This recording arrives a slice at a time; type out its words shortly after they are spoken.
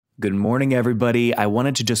Good morning, everybody. I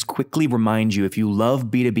wanted to just quickly remind you, if you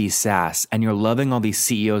love B2B SaaS and you're loving all these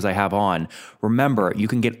CEOs I have on, remember, you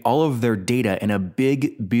can get all of their data in a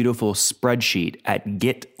big, beautiful spreadsheet at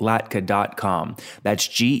getlatka.com. That's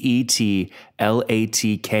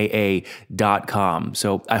GETLATKA.com.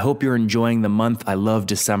 So I hope you're enjoying the month. I love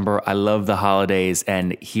December. I love the holidays.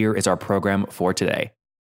 And here is our program for today.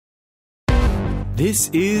 This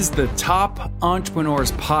is the Top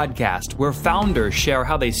Entrepreneurs Podcast, where founders share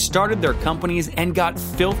how they started their companies and got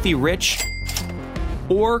filthy rich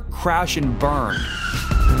or crash and burn.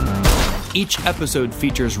 Each episode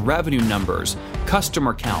features revenue numbers,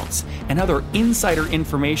 customer counts, and other insider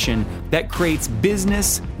information that creates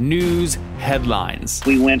business news headlines.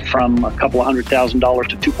 We went from a couple of $100,000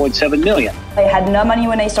 to $2.7 million. I had no money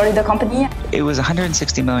when I started the company. It was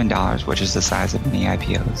 $160 million, which is the size of many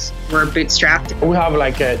IPOs. We're bootstrapped. We have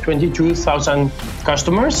like 22,000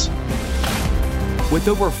 customers. With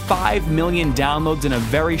over 5 million downloads in a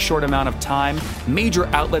very short amount of time, major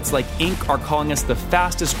outlets like Inc. are calling us the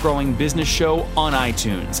fastest growing business show on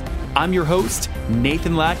iTunes. I'm your host,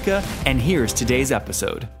 Nathan Latka, and here's today's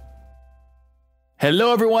episode.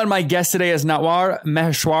 Hello, everyone. My guest today is Natwar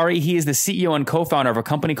Maheshwari. He is the CEO and co-founder of a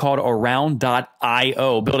company called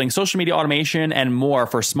Around.io, building social media automation and more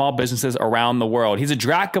for small businesses around the world. He's a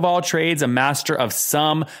jack of all trades, a master of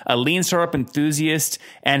some, a lean startup enthusiast,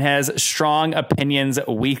 and has strong opinions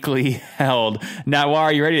weekly held. Natwar,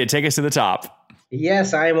 are you ready to take us to the top?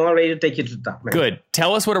 Yes, I am all ready to take you to the top, man. Good.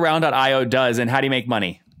 Tell us what Around.io does and how do you make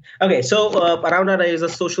money? Okay, so Around.io is a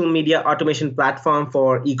social media automation platform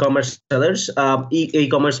for e-commerce sellers.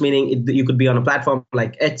 E-commerce meaning you could be on a platform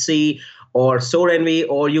like Etsy or StoreEnvy,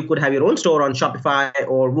 or you could have your own store on Shopify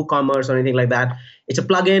or WooCommerce or anything like that. It's a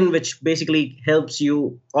plugin which basically helps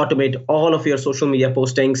you automate all of your social media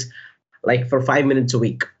postings like for 5 minutes a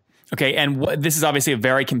week. Okay, and this is obviously a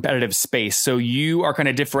very competitive space. So you are kind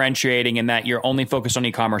of differentiating in that you're only focused on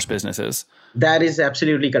e-commerce businesses. That is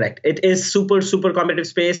absolutely correct. It is super competitive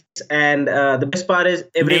space. And the best part is...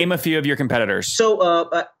 Name a few of your competitors. So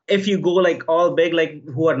if you go like all big, like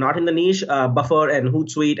who are not in the niche, Buffer and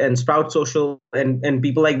Hootsuite and Sprout Social and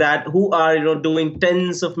people like that who are doing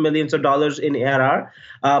tens of millions of dollars in ARR.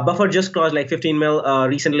 Buffer just crossed like 15 mil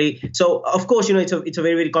recently. So of course, it's a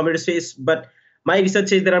very competitive space. But my research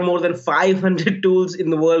says there are more than 500 tools in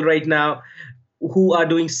the world right now who are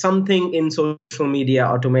doing something in social media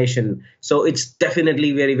automation. So it's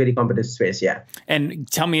definitely very competitive space, yeah. And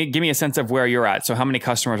give me a sense of where you're at. So how many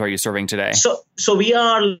customers are you serving today? So we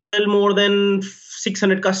are a little more than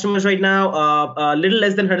 600 customers right now, a little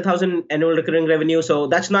less than 100,000 annual recurring revenue. So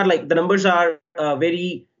that's not like, the numbers are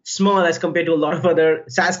very small as compared to a lot of other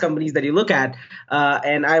SaaS companies that you look at.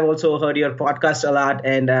 And I've also heard your podcast a lot.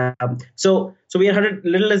 And so we are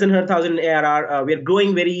little less than 100,000 ARR. We are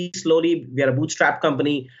growing very slowly. We are a bootstrap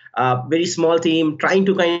company, very small team, trying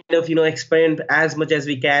to kind of, expand as much as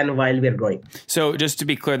we can while we are growing. So just to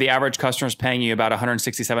be clear, the average customer is paying you about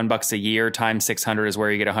 $167 a year times 600 is where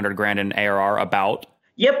you get 100 grand in ARR about.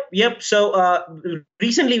 Yep. So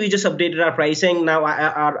recently we just updated our pricing. Now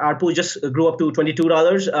our ARPU just grew up to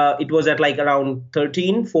 $22. It was at like around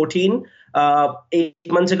 13, 14 8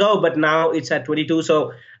 months ago, but now it's at 22.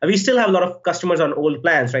 So we still have a lot of customers on old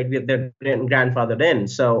plans, right? They're grandfathered in.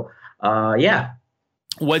 So yeah.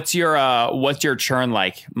 What's your churn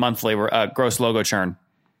like monthly? Gross logo churn?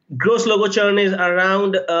 Gross logo churn is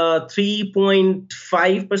around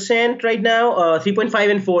 3.5% right now.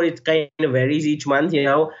 3.5 and 4, it kind of varies each month,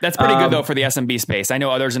 That's pretty good though for the SMB space. I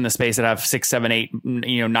know others in the space that have 6, 7, 8,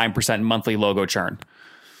 9% monthly logo churn.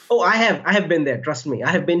 Oh, I have been there. Trust me. I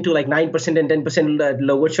have been to like 9% and 10%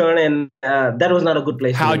 logo churn, and that was not a good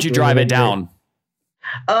place. How'd you drive it down?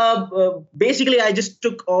 Basically, I just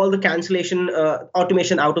took all the cancellation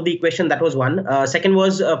automation out of the equation. That was one. Second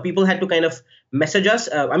was people had to kind of message us.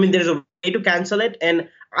 There's a way to cancel it. And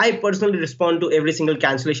I personally respond to every single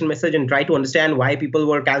cancellation message and try to understand why people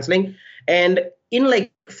were canceling. And in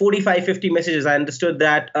like 45, 50 messages, I understood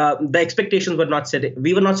that the expectations were not set.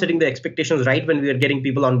 We were not setting the expectations right when we were getting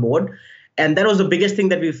people on board. And that was the biggest thing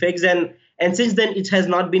that we fixed. And since then, it has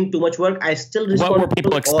not been too much work. I still respond. What were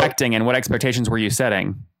people expecting and what expectations were you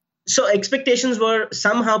setting? So expectations were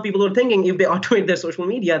somehow people were thinking if they automate their social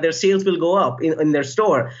media, their sales will go up in their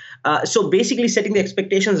store. So basically setting the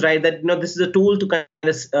expectations right that this is a tool to kind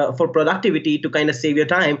of for productivity to kind of save your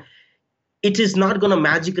time. It is not going to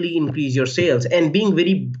magically increase your sales, and being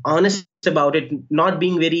very honest about it, not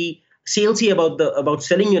being very salesy about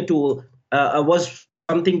selling your tool was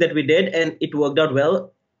something that we did, and it worked out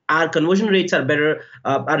well. Our conversion rates are better,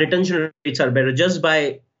 our retention rates are better just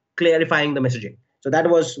by clarifying the messaging. So that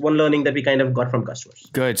was one learning that we kind of got from customers.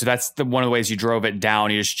 Good. So that's one of the ways you drove it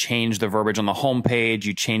down. You just changed the verbiage on the homepage,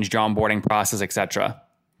 you changed your onboarding process, etc.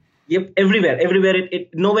 Yep, everywhere.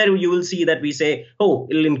 Nowhere you will see that we say, oh,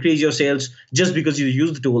 it'll increase your sales just because you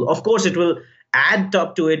use the tool. Of course, it will add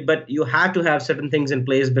top to it, but you have to have certain things in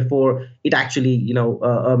place before it actually,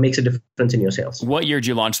 makes a difference in your sales. What year did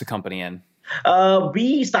you launch the company in?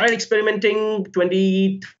 We started experimenting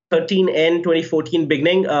 2013 and 2014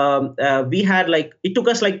 beginning. We had it took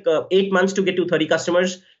us 8 months to get to 30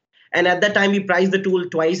 customers. And at that time, we priced the tool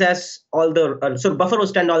twice as all the, so Buffer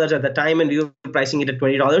was $10 at the time, and we were pricing it at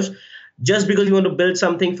 $20 just because we want to build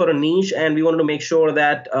something for a niche, and we wanted to make sure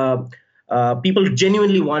that people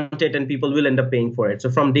genuinely want it and people will end up paying for it. So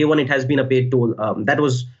from day one, it has been a paid tool. That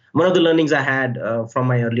was one of the learnings I had from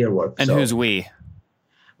my earlier work. And who's we?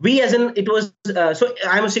 We as in it was, so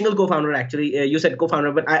I'm a single co-founder actually. You said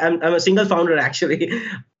co-founder, but I'm a single founder actually.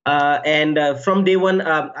 And from day one,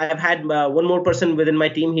 I've had one more person within my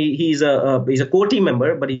team. He's a core team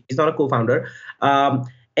member, but he's not a co-founder.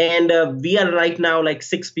 And we are right now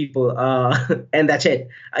 6 people, and that's it.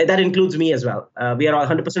 That includes me as well. We are a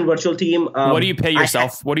 100% virtual team. What do you pay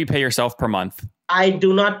yourself? What do you pay yourself per month? I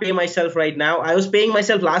do not pay myself right now. I was paying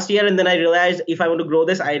myself last year, and then I realized if I want to grow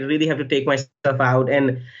this, I really have to take myself out.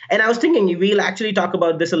 And I was thinking we'll actually talk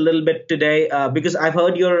about this a little bit today because I've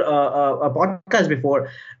heard your podcast before.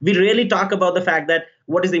 We really talk about the fact that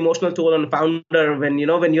what is the emotional toll on a founder when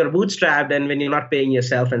you're bootstrapped and when you're not paying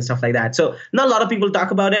yourself and stuff like that. So not a lot of people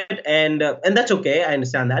talk about it, and that's okay. I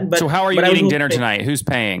understand that. But so how are you eating dinner tonight? Who's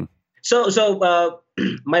paying? So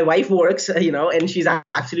my wife works, and she's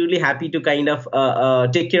absolutely happy to kind of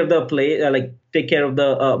take care of the take care of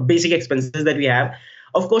the basic expenses that we have.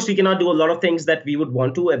 Of course, we cannot do a lot of things that we would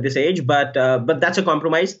want to at this age, but that's a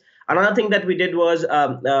compromise. Another thing that we did was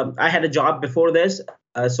I had a job before this,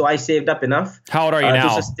 so I saved up enough. How old are you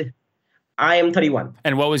now? I am 31.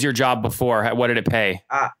 And what was your job before? What did it pay?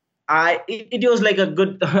 It was like a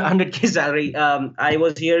good 100K salary. I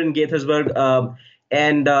was here in Gaithersburg.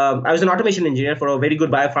 And I was an automation engineer for a very good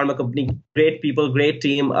biopharma company. Great people, great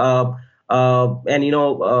team, and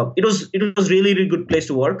it was really, really good place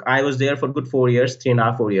to work. I was there for a good 4 years,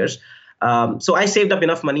 3.5, 4 years. So I saved up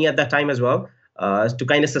enough money at that time as well to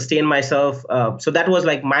kind of sustain myself. So that was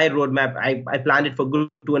my roadmap. I planned it for good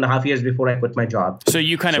 2.5 years before I quit my job. So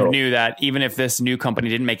you kind of knew that even if this new company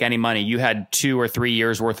didn't make any money, you had 2 or 3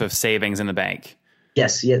 years worth of savings in the bank.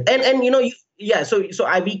 Yes. And yeah, so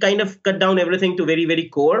we kind of cut down everything to very, very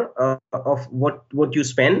core of what you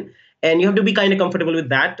spend, and you have to be kind of comfortable with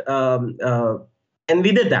that. And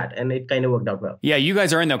we did that, and it kind of worked out well. Yeah, you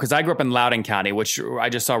guys are in though, because I grew up in Loudoun County, which I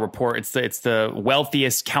just saw a report. It's the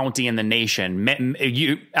wealthiest county in the nation.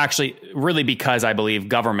 You actually really because I believe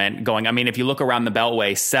government going. I mean, if you look around the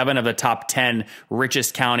Beltway, 7 of the top 10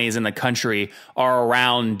 richest counties in the country are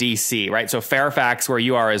around DC, right? So Fairfax, where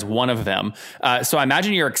you are, is one of them. So I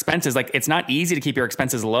imagine your expenses, it's not easy to keep your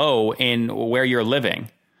expenses low in where you're living.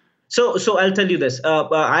 So I'll tell you this.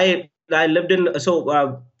 I lived in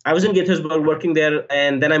I was in Gaithersburg working there,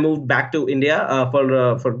 and then I moved back to India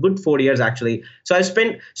for good 4 years actually. So I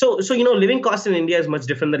spent living costs in India is much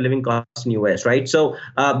different than living costs in US, right? So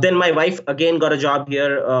then my wife again got a job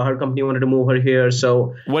here. Her company wanted to move her here.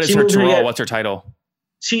 So what is her role? What's her title?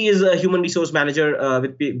 She is a human resource manager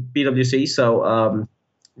with PwC. So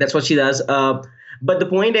that's what she does. But the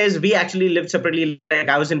point is, we actually lived separately.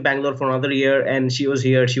 I was in Bangalore for another year, and she was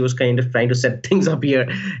here. She was kind of trying to set things up here.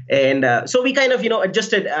 And so we kind of,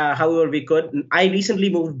 adjusted however we could. I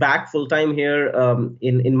recently moved back full-time here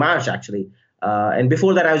in March, actually. And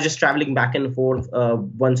before that, I was just traveling back and forth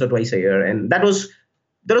once or twice a year. And that was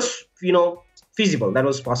feasible. That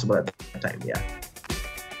was possible at that time, yeah.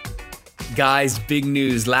 Guys, big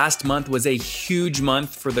news. Last month was a huge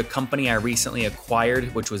month for the company I recently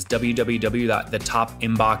acquired, which was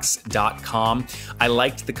www.thetopinbox.com. I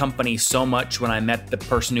liked the company so much when I met the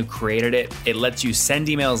person who created it. It lets you send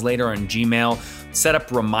emails later on Gmail, set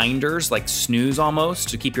up reminders like snooze almost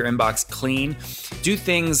to keep your inbox clean, do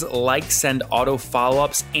things like send auto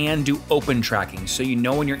follow-ups and do open tracking so you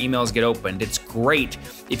know when your emails get opened. It's great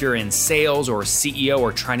if you're in sales or CEO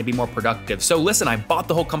or trying to be more productive. So listen, I bought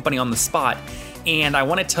the whole company on the spot and I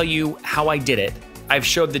want to tell you how I did it. I've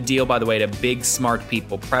showed the deal, by the way, to big, smart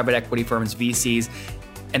people, private equity firms, VCs,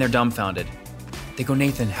 and they're dumbfounded. They go,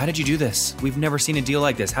 Nathan, how did you do this? We've never seen a deal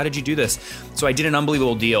like this. How did you do this? So I did an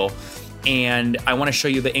unbelievable deal. And I want to show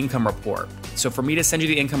you the income report. So for me to send you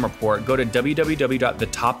the income report, go to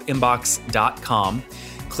www.thetopinbox.com,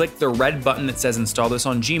 click the red button that says install this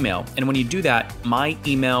on Gmail. And when you do that, my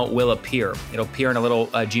email will appear. It'll appear in a little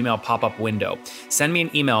Gmail pop-up window. Send me an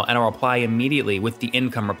email and I'll reply immediately with the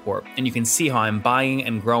income report. And you can see how I'm buying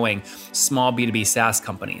and growing small B2B SaaS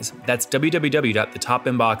companies. That's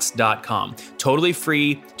www.thetopinbox.com. Totally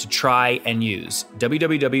free to try and use.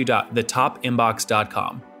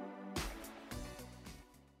 www.thetopinbox.com.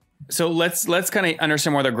 So let's kind of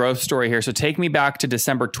understand more of the growth story here. So take me back to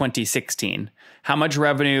December 2016. How much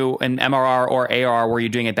revenue and MRR or ARR were you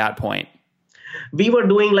doing at that point? We were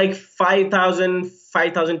doing like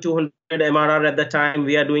 5,200 MRR at the time.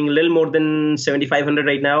 We are doing a little more than 7,500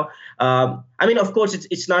 right now. I mean, of course,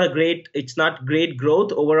 it's not great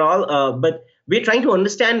growth overall, but we're trying to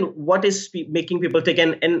understand what is making people take.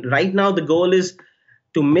 And right now the goal is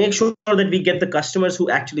to make sure that we get the customers who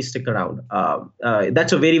actually stick around.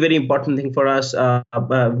 That's a very, very important thing for us.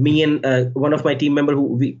 Me and one of my team members,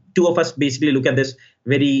 two of us basically look at this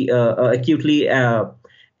very acutely.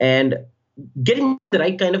 And getting the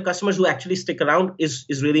right kind of customers who actually stick around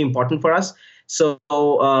is really important for us. So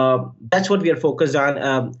that's what we are focused on.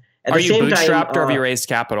 Are you bootstrapped or have you raised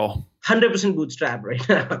capital? 100% bootstrap right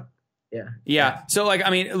now. Yeah. So like, I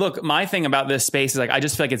mean, look, my thing about this space is like, I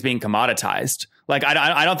just feel like it's being commoditized. Like,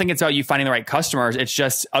 I don't think it's about you finding the right customers. It's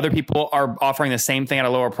just other people are offering the same thing at a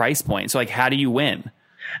lower price point. So like, how do you win?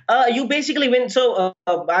 You basically win. So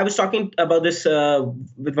I was talking about this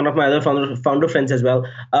with one of my other founder friends as well.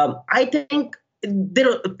 I think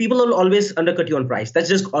people will always undercut you on price. That's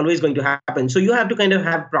just always going to happen. So you have to kind of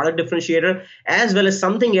have product differentiator as well as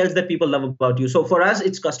something else that people love about you. So for us,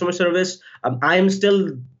 it's customer service.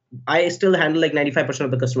 I still handle like 95%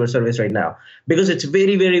 of the customer service right now because it's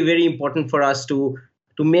very, very, very important for us to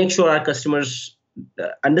make sure our customers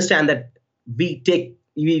understand that we take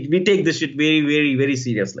this shit very, very, very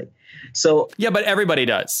seriously. So yeah, but everybody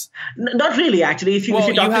does. Not really, actually. If you talk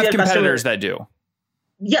you have to your competitors that do.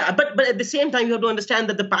 Yeah, but at the same time, you have to understand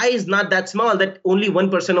that the pie is not that small that only one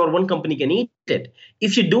person or one company can eat it.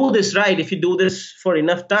 If you do this right, if you do this for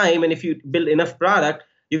enough time, and if you build enough product,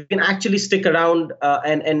 you can actually stick around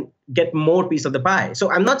and get more piece of the pie. So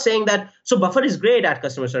I'm not saying that. So Buffer is great at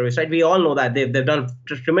customer service, right? We all know that they've done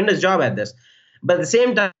a tremendous job at this. But at the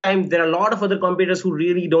same time, there are a lot of other competitors who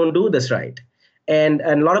really don't do this right. And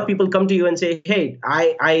a lot of people come to you and say, hey,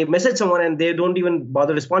 I messaged someone and they don't even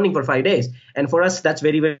bother responding for 5 days. And for us, that's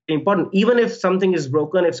very, very important. Even if something is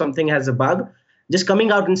broken, if something has a bug, just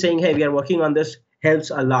coming out and saying, hey, we are working on this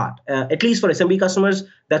helps a lot. At least for SMB customers,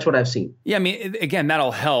 that's what I've seen. Yeah, I mean, again,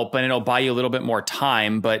 that'll help and it'll buy you a little bit more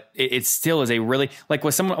time, but it still is a really, like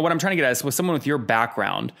with someone, what I'm trying to get at is with someone with your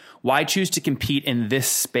background, why choose to compete in this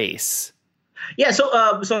space? Yeah, so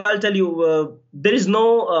I'll tell you, there is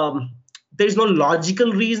no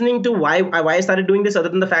logical reasoning to why I started doing this other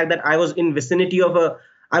than the fact that I was in vicinity of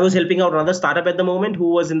I was helping out another startup at the moment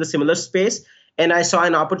who was in the similar space. And I saw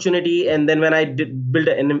an opportunity, and then when I did build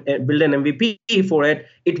an MVP for it,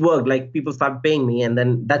 it worked. Like people started paying me, and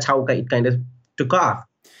then that's how it kind of took off.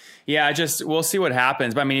 Yeah, we'll see what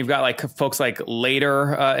happens. But I mean, you've got like folks like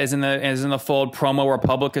Later is in the fold. Promo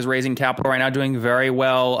Republic is raising capital right now, doing very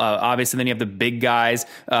well. Obviously, then you have the big guys.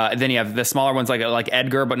 Then you have the smaller ones like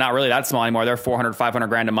Edgar, but not really that small anymore. They're 400, 500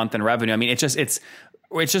 grand a month in revenue. I mean,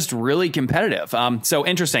 it's just really competitive. So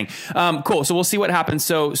interesting. Cool. So we'll see what happens.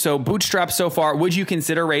 So bootstrap so far. Would you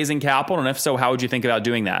consider raising capital? And if so, how would you think about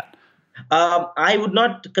doing that? I would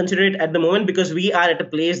not consider it at the moment because we are at a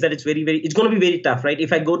place that it's very, very, it's going to be very tough, right?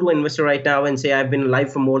 If I go to an investor right now and say I've been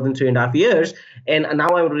live for more than 3.5 years and now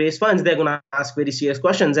I want to raise funds, they're going to ask very serious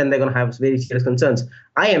questions and they're going to have very serious concerns.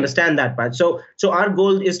 I understand that part. So our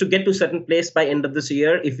goal is to get to a certain place by end of this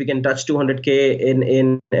year. If we can touch 200K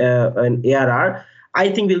in ARR, I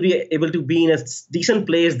think we'll be able to be in a decent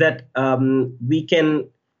place that we can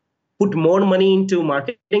put more money into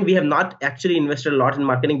marketing. We have not actually invested a lot in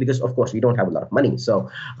marketing because, of course, we don't have a lot of money. So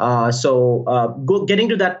getting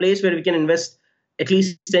to that place where we can invest at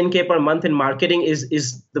least 10K per month in marketing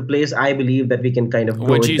is the place I believe that we can kind of go.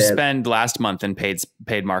 What'd you spend last month in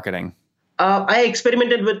paid marketing? I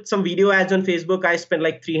experimented with some video ads on Facebook. I spent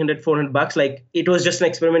like $300-400. Like it was just an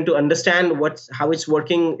experiment to understand how it's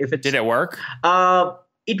working. Did it work?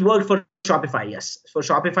 It worked for Shopify, yes. For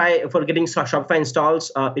Shopify, for getting Shopify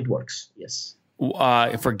installs, it works, yes.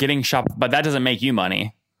 For getting but that doesn't make you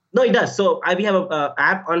money. No, it does. So we have an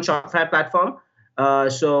app on Shopify platform.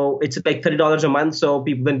 So it's like $30 a month. So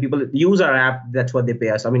when people use our app, that's what they pay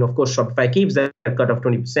us. I mean, of course, Shopify keeps that cut of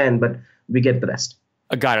 20%, but we get the rest.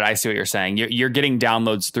 Got it. I see what you're saying. You're getting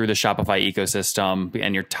downloads through the Shopify ecosystem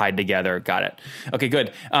and you're tied together. Got it. Okay,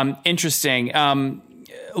 good. Interesting.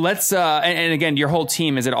 let's and again, your whole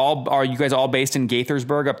team, are you guys all based in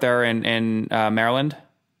Gaithersburg up there in Maryland?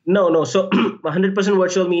 No. So 100%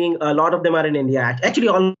 virtual, meaning a lot of them are in India. Actually,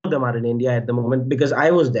 all of them are in India at the moment because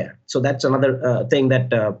I was there. So that's another thing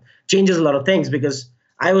that changes a lot of things because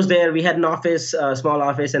I was there. We had an office, a small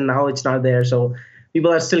office, and now it's not there. So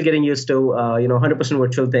people are still getting used to 100%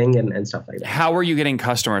 virtual thing and stuff like that. How are you getting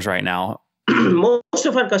customers right now? Most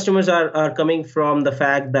of our customers are coming from the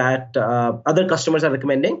fact that other customers are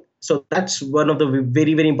recommending. So that's one of the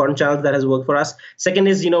very, very important channels that has worked for us. Second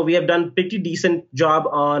is, we have done pretty decent job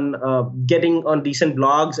on getting on decent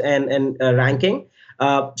blogs and ranking.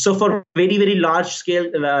 So for very, very large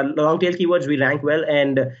scale, long tail keywords, we rank well.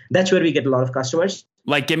 And that's where we get a lot of customers.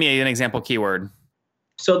 Like, give me an example keyword.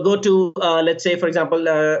 So go to, let's say, for example,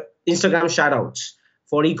 Instagram shoutouts.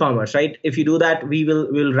 For e-commerce, right? If you do that,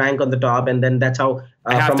 we'll rank on the top, and then that's how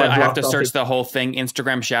I have to search the whole thing.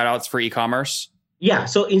 Instagram shoutouts for e-commerce. Yeah,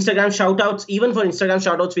 so Instagram shoutouts, even for Instagram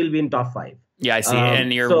shoutouts, will be in top 5. Yeah, I see.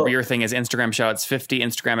 And your thing is Instagram shoutouts, 50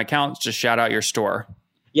 Instagram accounts. Just shout out your store.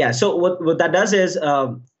 Yeah. So what that does is,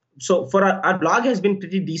 so for our blog has been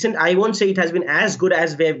pretty decent. I won't say it has been as good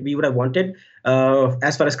as we would have wanted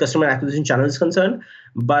as far as customer acquisition channel is concerned,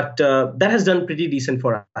 but that has done pretty decent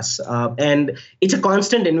for us. And it's a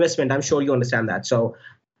constant investment. I'm sure you understand that. So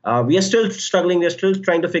we are still struggling. We're still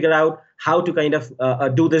trying to figure out how to kind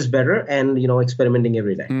of do this better and, experimenting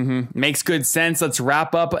every day. Mm-hmm. Makes good sense. Let's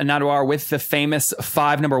wrap up Natwar with the famous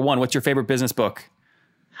 5. Number 1, what's your favorite business book?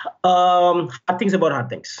 Hard Things About Hard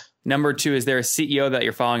Things. Number 2, is there a CEO that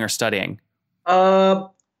you're following or studying?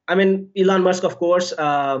 Elon Musk, of course.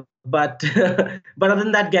 But other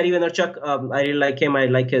than that, Gary Vaynerchuk, I really like him. I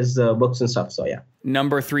like his books and stuff. So, yeah.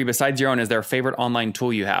 Number 3, besides your own, is there a favorite online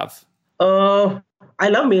tool you have? I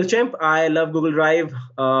love MailChimp. I love Google Drive.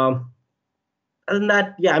 Other than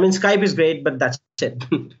that, Skype is great, but that's it.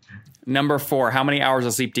 Number 4, how many hours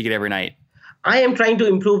of sleep do you get every night? I am trying to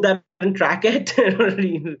improve that and track it.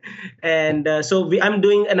 And I'm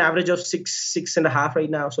doing an average of 6.5 right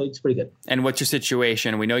now. So it's pretty good. And what's your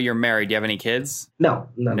situation? We know you're married. Do you have any kids? No.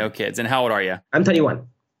 No kids. And how old are you? I'm 31.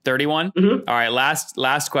 31? Mm-hmm. All right.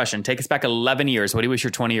 Last question. Take us back 11 years. What do you wish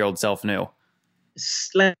your 20-year-old self knew?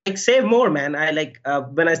 Like save more, man. I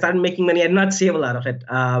when I started making money, I did not save a lot of it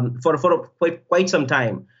for quite some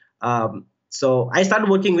time. So I started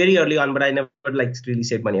working very early on, but I never really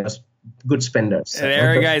saved money. I was good spender. So.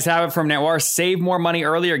 There you guys have it from Natwar. Save more money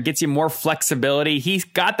earlier, gets you more flexibility. He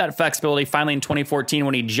got that flexibility finally in 2014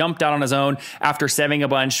 when he jumped out on his own after saving a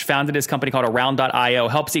bunch, founded his company called Around.io,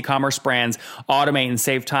 helps e-commerce brands automate and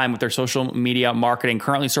save time with their social media marketing.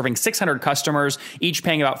 Currently serving 600 customers, each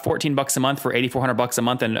paying about $14 a month for $8,400 a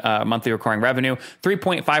month in monthly recurring revenue.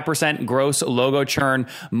 3.5% gross logo churn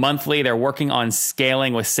monthly. They're working on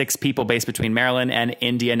scaling with 6 people based between Maryland and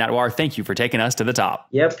India. Natwar, thank you for taking us to the top.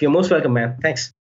 Yep, you're most welcome, man. Thanks.